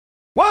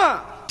One,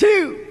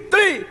 two,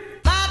 three.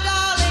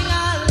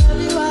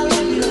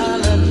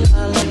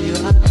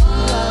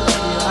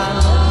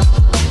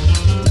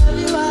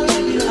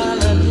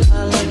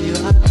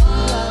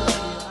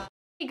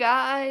 Hey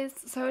guys,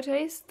 so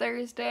today's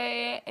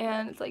Thursday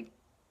and it's like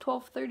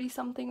 12:30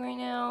 something right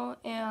now,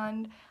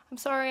 and I'm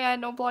sorry I had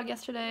no vlog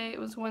yesterday. It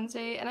was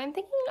Wednesday, and I'm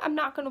thinking I'm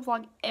not going to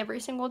vlog every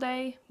single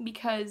day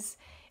because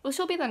it will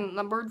still be the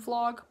numbered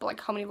vlog, but like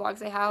how many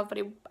vlogs I have, but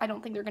I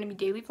don't think they're going to be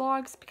daily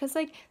vlogs because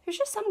like there's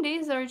just some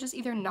days that are just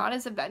either not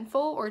as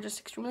eventful or just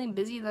extremely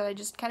busy that I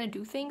just kind of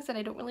do things that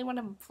I don't really want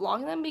to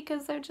vlog them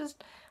because I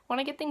just want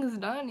to get things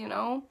done, you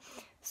know?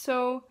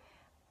 So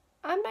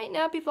I might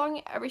not be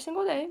vlogging every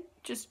single day,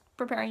 just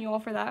preparing you all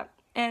for that.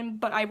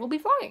 But I will be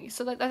vlogging,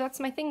 so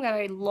that's my thing, that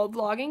I love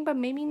vlogging, but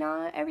maybe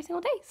not every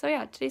single day. So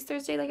yeah, today's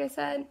Thursday, like I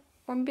said,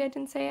 or maybe I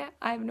didn't say it.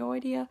 I have no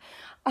idea.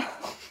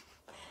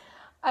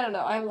 I don't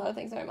know. I have a lot of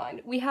things in my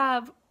mind. We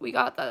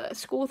got the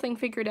school thing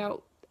figured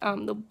out.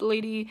 The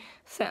lady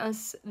sent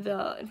us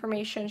the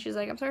information. She's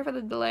like, I'm sorry for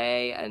the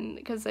delay, and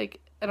because like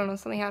I don't know,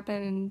 something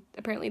happened, and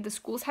apparently the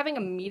school's having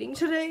a meeting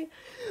today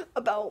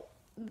about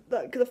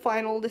the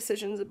final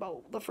decisions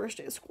about the first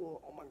day of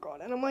school. Oh my god.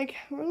 And I'm like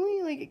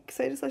really like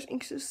excited /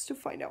 anxious to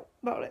find out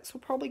about it, so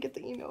we'll probably get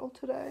the email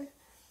today.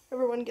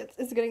 Everyone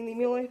is getting the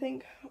email, I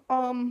think.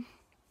 So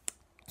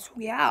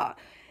yeah,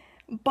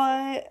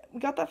 but we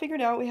got that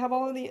figured out. We have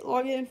all of the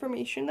login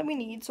information that we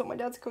need, so my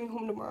dad's coming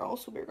home tomorrow,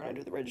 so we're gonna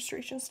do the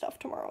registration stuff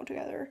tomorrow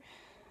together.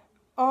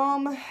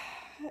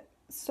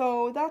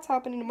 So that's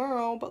happening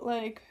tomorrow, but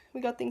like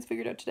we got things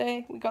figured out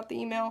today. We got the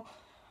email.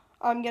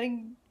 I'm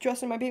getting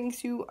dressed in my bathing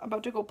suit,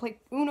 about to go play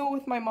Uno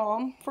with my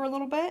mom for a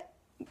little bit.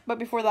 But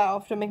before that, I'll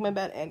have to make my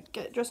bed and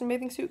get dressed in my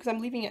bathing suit because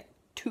I'm leaving at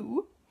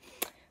 2.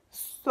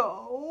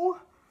 So,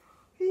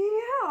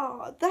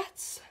 yeah,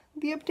 that's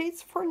the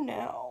updates for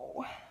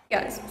now.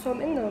 Guys, so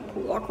I'm in the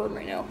pool locker room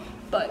right now,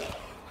 but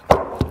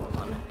hold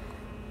on.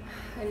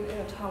 I need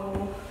a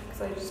towel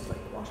because I just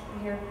like washed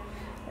my hair.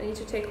 I need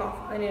to turn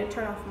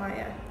off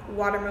my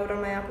water mode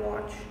on my Apple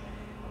Watch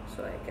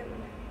so I can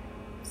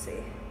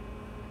see.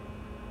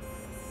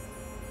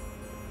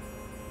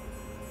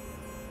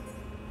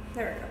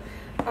 There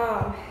we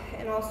go.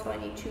 And also I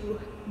need to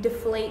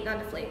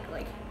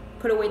like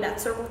put away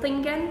that circle thing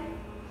again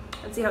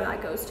and see how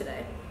that goes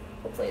today.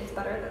 Hopefully it's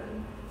better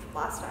than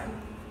last time,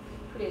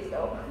 2 days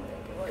ago, I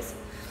think it was.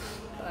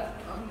 But,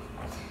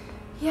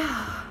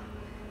 yeah,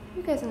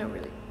 you guys know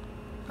really,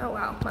 oh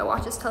wow, my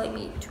watch is telling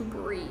me to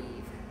breathe.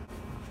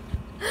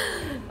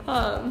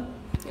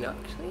 You know,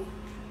 actually,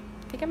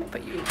 I think I might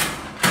put you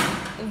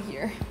in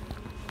here.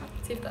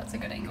 See if that's a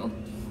good angle.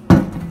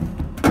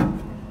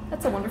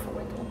 That's a wonderful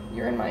angle.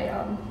 You're in my,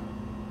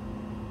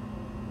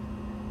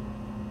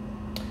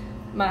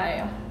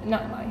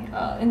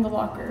 in the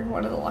locker,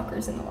 one of the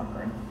lockers in the locker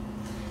room.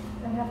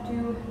 I have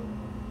to,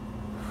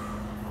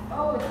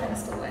 oh, it's kind of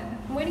still wet.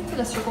 I'm waiting for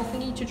the circle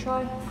thingy to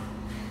try.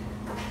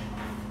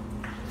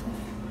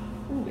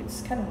 Ooh,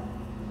 it's kind of,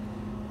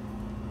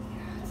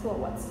 it's a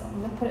little wet still.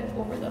 I'm gonna put it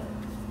over the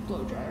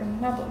blow dryer.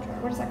 Not blow dryer,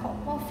 what is that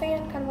called? Well,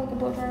 fan, kind of like a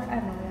blow dryer. I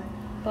have no idea.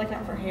 But like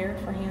not for hair,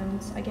 for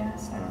hands, I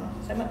guess. I don't know.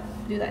 So I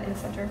might do that in the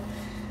center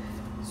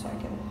so I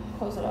can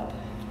close it up.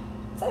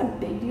 It's not a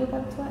big deal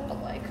that it's wet,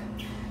 but like,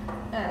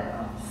 I don't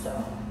know.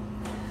 So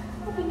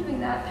I'll be doing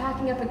that,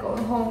 packing up and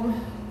going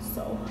home.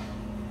 So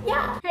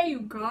yeah. Hey you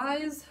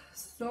guys.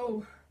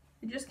 So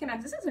I just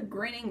connected. This is a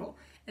great angle,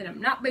 and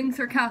I'm not being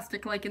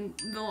sarcastic like in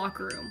the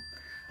locker room.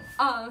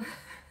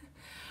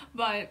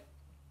 But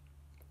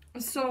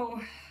so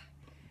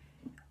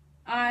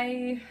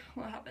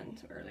what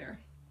happened earlier?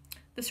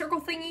 The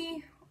circle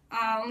thingy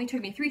only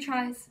took me 3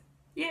 tries.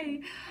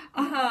 Yay!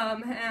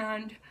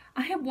 And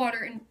I have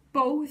water in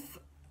both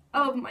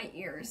of my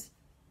ears.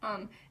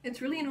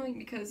 It's really annoying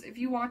because if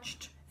you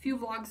watched a few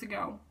vlogs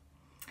ago,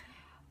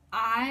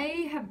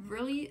 I have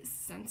really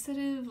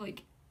sensitive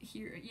like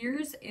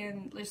ears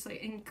and just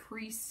like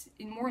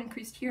more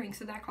increased hearing,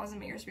 so that causes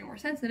my ears to be more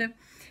sensitive.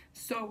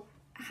 So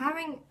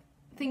having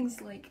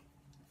things like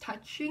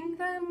touching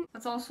them,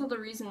 that's also the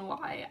reason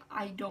why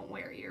I don't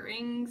wear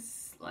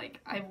earrings.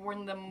 Like I've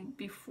worn them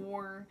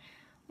before,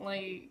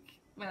 like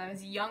when I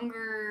was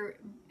younger,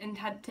 and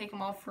had to take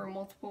them off for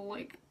multiple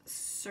like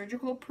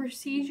surgical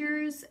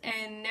procedures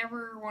and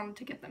never wanted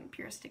to get them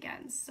pierced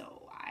again.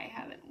 So I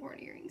haven't worn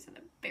earrings in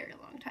a very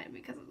long time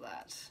because of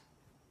that.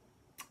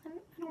 I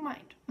don't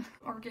mind.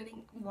 Or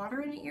getting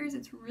water in the ears,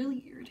 it's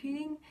really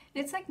irritating.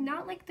 And it's like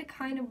not like the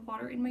kind of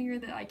water in my ear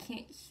that I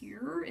can't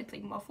hear. It's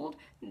like muffled.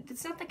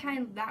 It's not the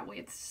kind that way.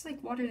 It's just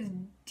like water is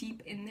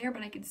deep in there,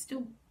 but I can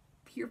still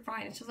hear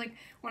fine. It's just like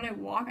when I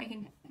walk, I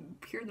can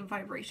hear the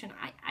vibration.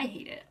 I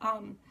hate it.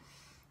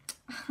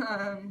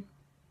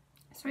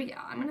 So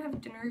yeah, I'm gonna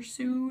have dinner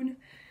soon.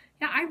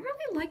 Yeah, I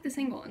really like this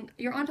angle, and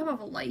you're on top of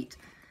a light.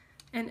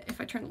 And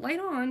if I turn the light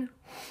on,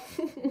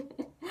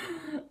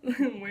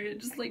 where it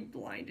just like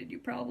blinded you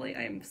probably.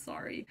 I am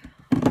sorry.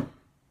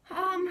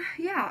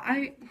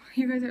 Yeah,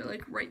 you guys are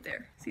like right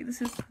there. See,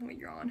 this is what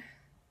you're on.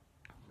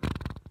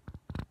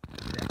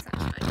 That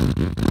sounds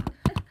fine.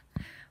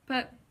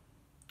 But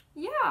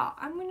yeah,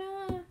 I'm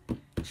gonna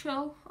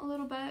chill a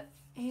little bit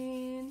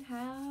and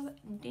have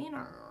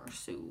dinner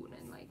soon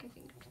in like, I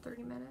think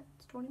 30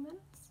 minutes, 20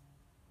 minutes.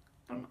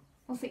 I don't know.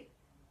 We'll see.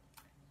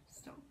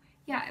 So,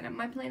 yeah, and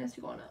my plan is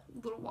to go on a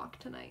little walk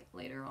tonight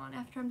later on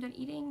after I'm done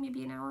eating,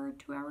 maybe an hour or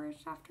 2 hours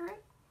after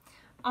it.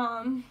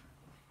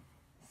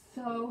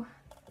 So,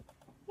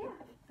 yeah,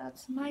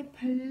 that's my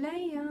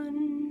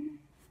plan.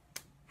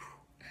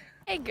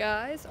 Hey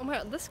guys, oh my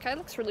god, this sky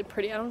looks really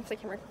pretty. I don't know if the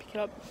camera can pick it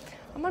up.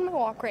 I'm on my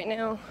walk right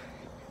now.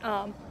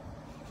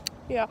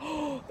 Yeah,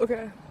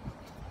 okay.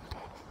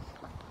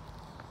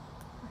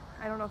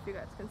 I don't know if you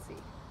guys can see.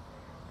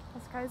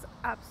 This sky's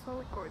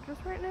absolutely gorgeous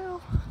right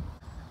now.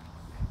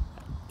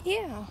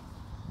 Yeah.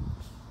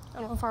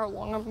 I don't know how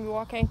long I'm gonna be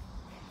walking.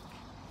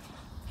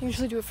 I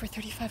usually do it for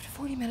 35 to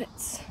 40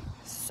 minutes.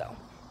 So,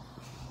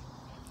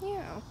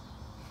 yeah.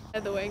 By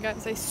the way,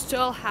 guys, I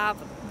still have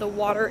the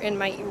water in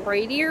my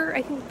right ear.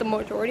 I think the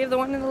majority of the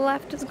one on the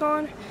left is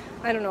gone.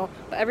 I don't know.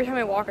 But every time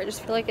I walk, I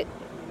just feel like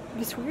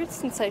this weird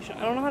sensation.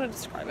 I don't know how to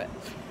describe it.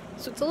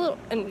 So it's a little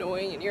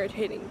annoying and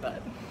irritating,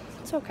 but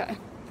it's okay.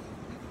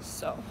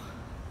 So,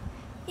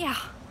 yeah.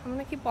 I'm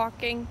gonna keep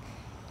walking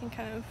and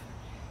kind of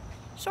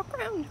stalk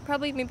around.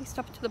 Probably maybe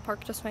stop to the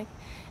park just fine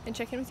and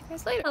check in with you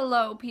guys later.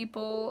 Hello,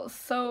 people.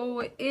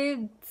 So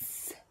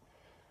it's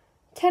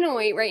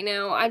 10:08 right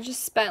now. I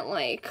just spent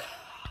like,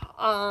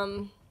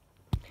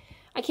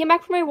 I came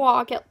back from my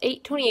walk at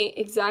 8:28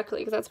 exactly,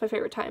 because that's my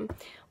favorite time.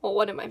 Well,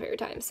 one of my favorite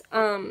times.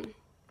 And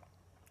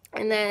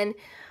then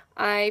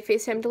I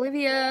FaceTimed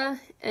Olivia,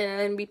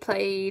 and we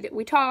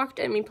talked,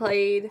 and we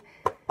played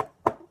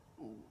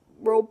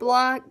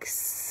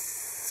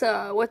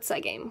Roblox. What's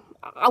that game?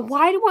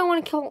 Why do I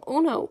want to kill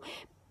Uno?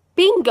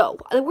 Bingo.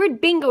 The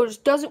word bingo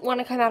just doesn't want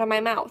to come out of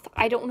my mouth.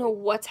 I don't know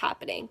what's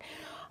happening.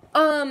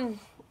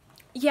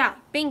 Yeah,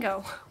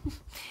 bingo.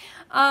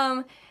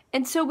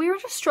 And so we were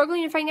just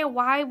struggling to find out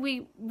why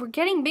we were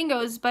getting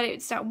bingos, but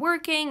it's not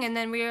working. And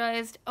then we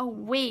realized, oh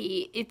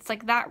wait, it's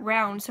like that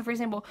round. So for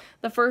example,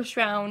 the first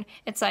round,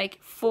 it's like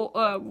full,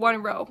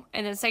 one row,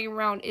 and then the second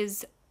round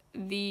is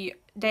the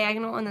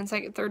diagonal, and then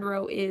third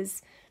row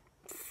is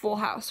full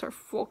house or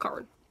full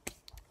card.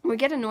 We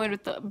get annoyed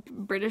with the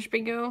British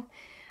bingo.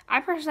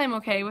 I personally am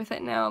okay with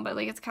it now, but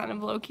like it's kind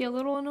of low-key a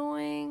little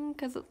annoying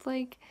because it's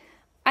like,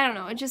 I don't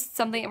know, it's just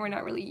something that we're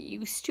not really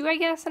used to, I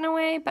guess, in a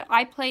way. But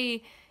I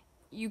play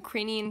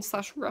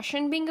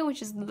Ukrainian/Russian bingo,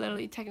 which is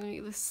literally technically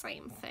the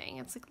same thing.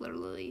 It's like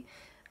literally,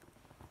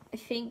 I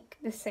think,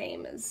 the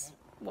same as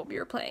what we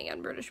were playing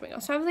on British bingo.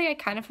 So I was like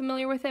kind of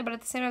familiar with it, but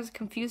at the same time I was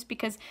confused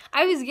because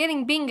I was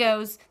getting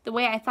bingos the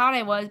way I thought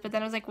I was, but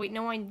then I was like, wait,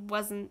 no, I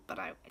wasn't, but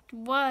I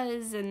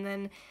was. And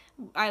then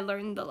I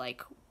learned the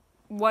like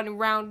one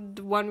round,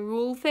 one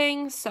rule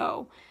thing.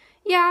 So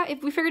yeah,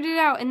 if we figured it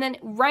out. And then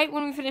right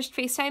when we finished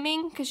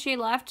FaceTiming, because she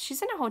left,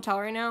 she's in a hotel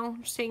right now,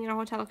 staying in a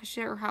hotel because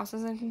her house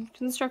is in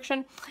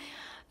construction.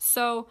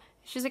 So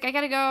she's like, I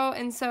gotta go.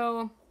 And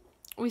so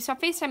we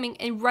stopped FaceTiming,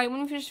 and right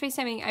when we finished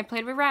FaceTiming, I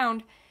played a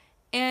round,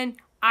 and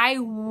I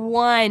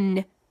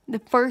won the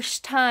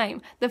first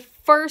time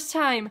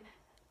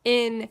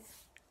in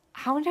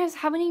how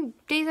many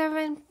days have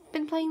I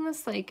been playing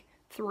this? Like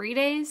 3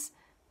 days?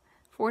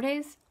 4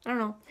 days? I don't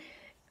know.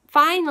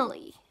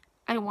 Finally,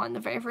 I won the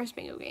very first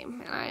bingo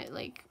game, and I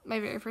like my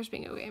very first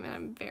bingo game, and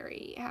I'm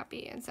very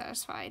happy and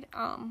satisfied.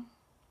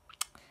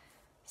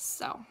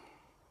 So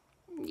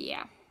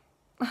yeah.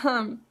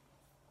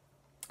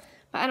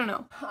 But I don't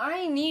know.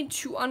 I need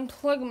to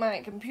unplug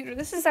my computer.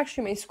 This is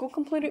actually my school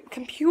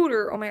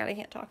computer. Oh my god, I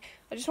can't talk.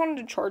 I just wanted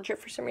to charge it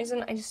for some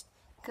reason.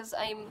 Because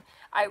I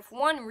have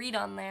one read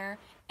on there,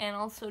 and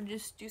also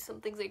just do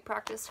some things like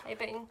practice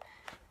typing.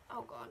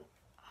 Oh god.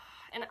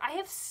 And I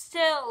have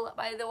still,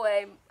 by the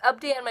way,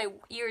 update on my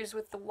ears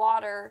with the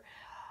water.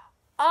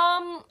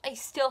 I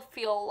still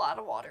feel a lot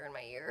of water in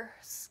my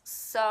ears,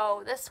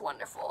 so that's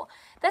wonderful.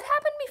 That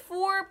happened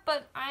before,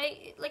 but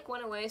it like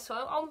went away, so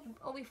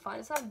I'll be fine.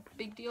 It's not a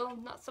big deal,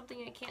 not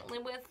something I can't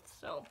live with.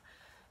 So,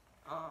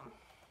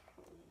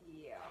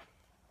 yeah.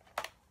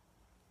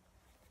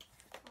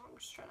 I'm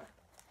just trying to.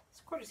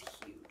 This cord is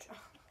huge,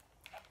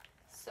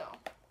 so.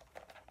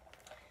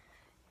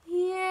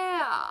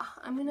 Yeah,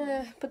 I'm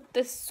gonna put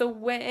this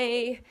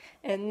away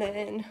and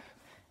then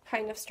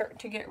kind of start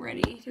to get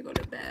ready to go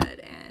to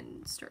bed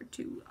and start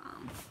to,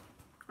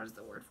 what is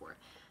the word for it?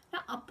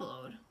 Not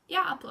upload.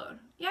 Yeah, upload.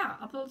 Yeah,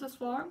 upload this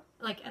vlog,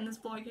 like end this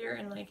vlog here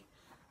and like,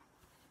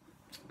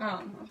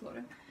 upload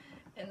it.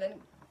 And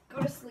then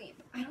go to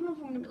sleep. I don't know if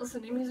I'm gonna be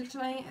listening to music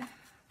tonight.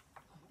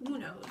 Who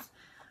knows?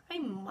 I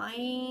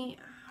might.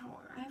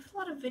 I have a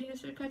lot of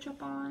videos to catch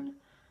up on.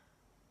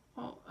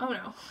 Oh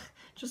no,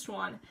 just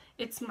one.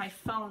 It's my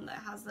phone that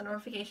has the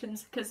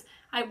notifications, because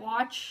I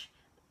watch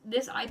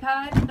this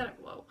iPad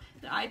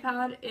the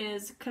iPad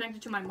is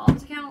connected to my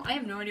mom's account. I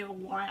have no idea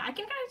why. I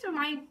can connect to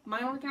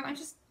my own account.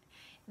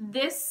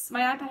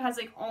 My iPad has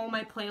like all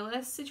my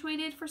playlists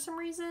situated for some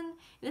reason. And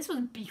this was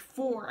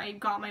before I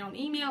got my own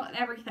email and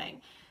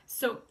everything.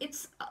 So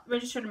it's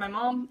registered to my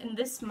mom, and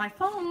my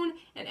phone,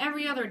 and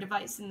every other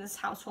device in this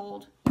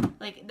household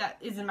like that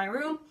is in my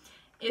room,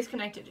 is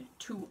connected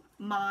to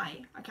my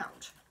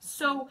account.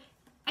 So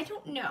I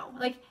don't know,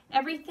 like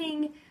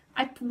everything,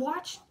 I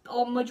watch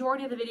a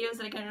majority of the videos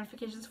that I get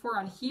notifications for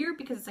on here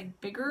because it's like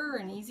bigger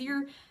and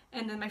easier,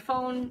 and then my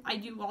phone, I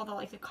do all the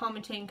like the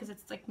commenting because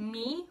it's like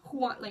me who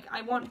want, like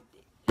I want,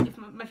 if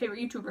my favorite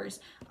YouTubers,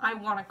 I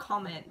want to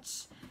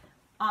comment,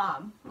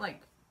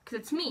 like, because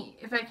it's me.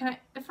 If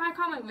I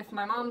comment with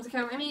my mom's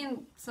account, I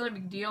mean, it's not a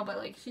big deal, but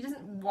like she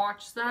doesn't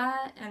watch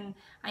that, and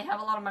I have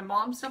a lot of my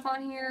mom's stuff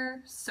on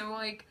here, so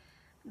like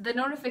the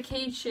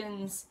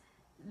notifications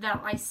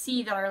that I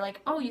see that are like,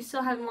 oh, you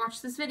still haven't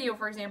watched this video,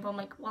 for example, I'm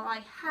like, well,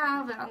 I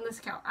have it on this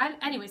account.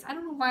 Anyways, I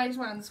don't know why I just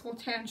went on this whole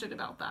tangent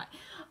about that.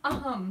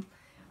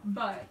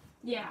 But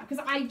yeah,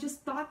 because I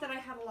just thought that I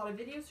had a lot of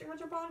videos to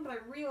catch up on, but I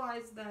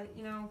realized that,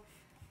 you know,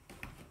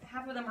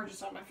 half of them are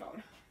just on my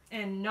phone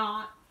and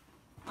not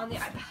on the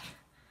iPad.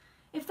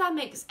 If that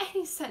makes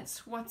any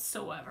sense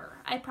whatsoever.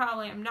 I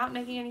probably am not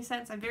making any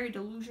sense. I'm very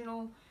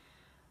delusional.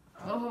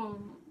 Oh,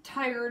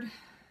 tired.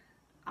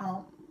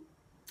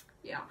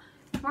 Yeah.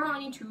 Tomorrow I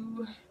need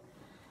to,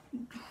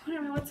 I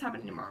don't know what's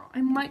happening tomorrow. I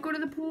might go to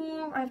the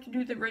pool. I have to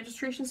do the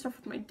registration stuff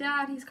with my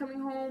dad. He's coming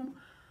home.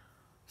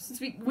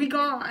 Since we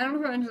got, I don't know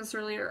if I mentioned this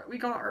earlier, we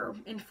got our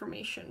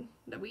information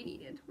that we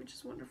needed, which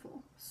is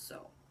wonderful.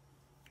 So,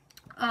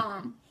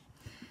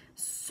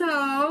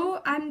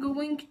 so I'm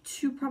going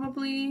to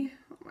probably,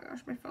 oh my gosh,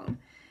 my phone,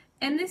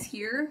 end this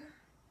here.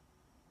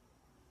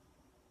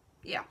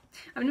 Yeah,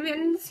 I'm gonna be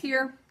ending this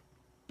here.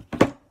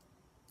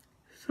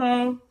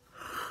 So,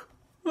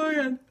 oh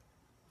god.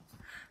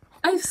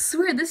 I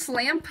swear this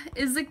lamp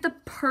is like the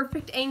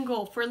perfect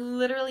angle for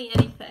literally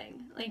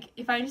anything. Like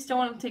if I just don't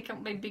want to take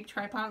up my big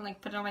tripod and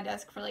like put it on my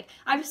desk for like,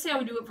 obviously I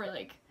would do it for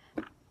like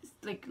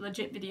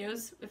legit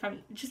videos. If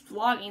I'm just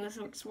vlogging, this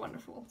works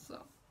wonderful.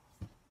 So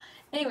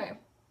anyway,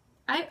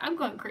 I'm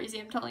going crazy.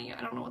 I'm telling you,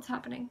 I don't know what's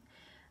happening.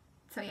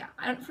 So yeah,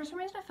 for some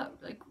reason I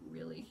felt like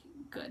really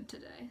good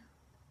today.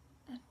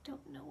 I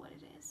don't know what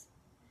it is.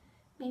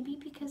 Maybe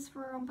because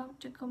we're about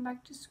to come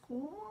back to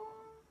school,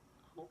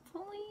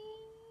 hopefully.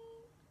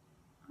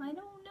 I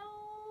don't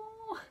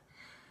know.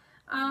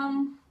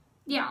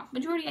 Yeah,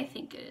 majority I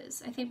think it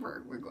is. I think we're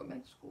going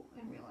back to school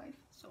in real life.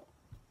 So,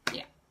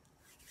 yeah.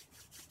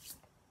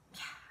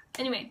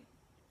 Anyway,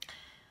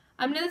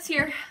 I'm gonna this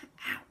here.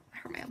 Ow, I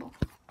hurt my elbow.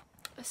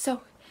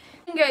 So,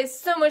 thank you guys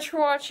so much for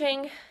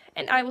watching,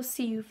 and I will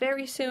see you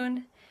very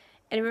soon.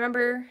 And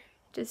remember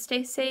to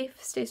stay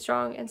safe, stay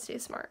strong, and stay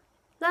smart.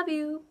 Love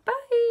you.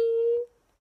 Bye.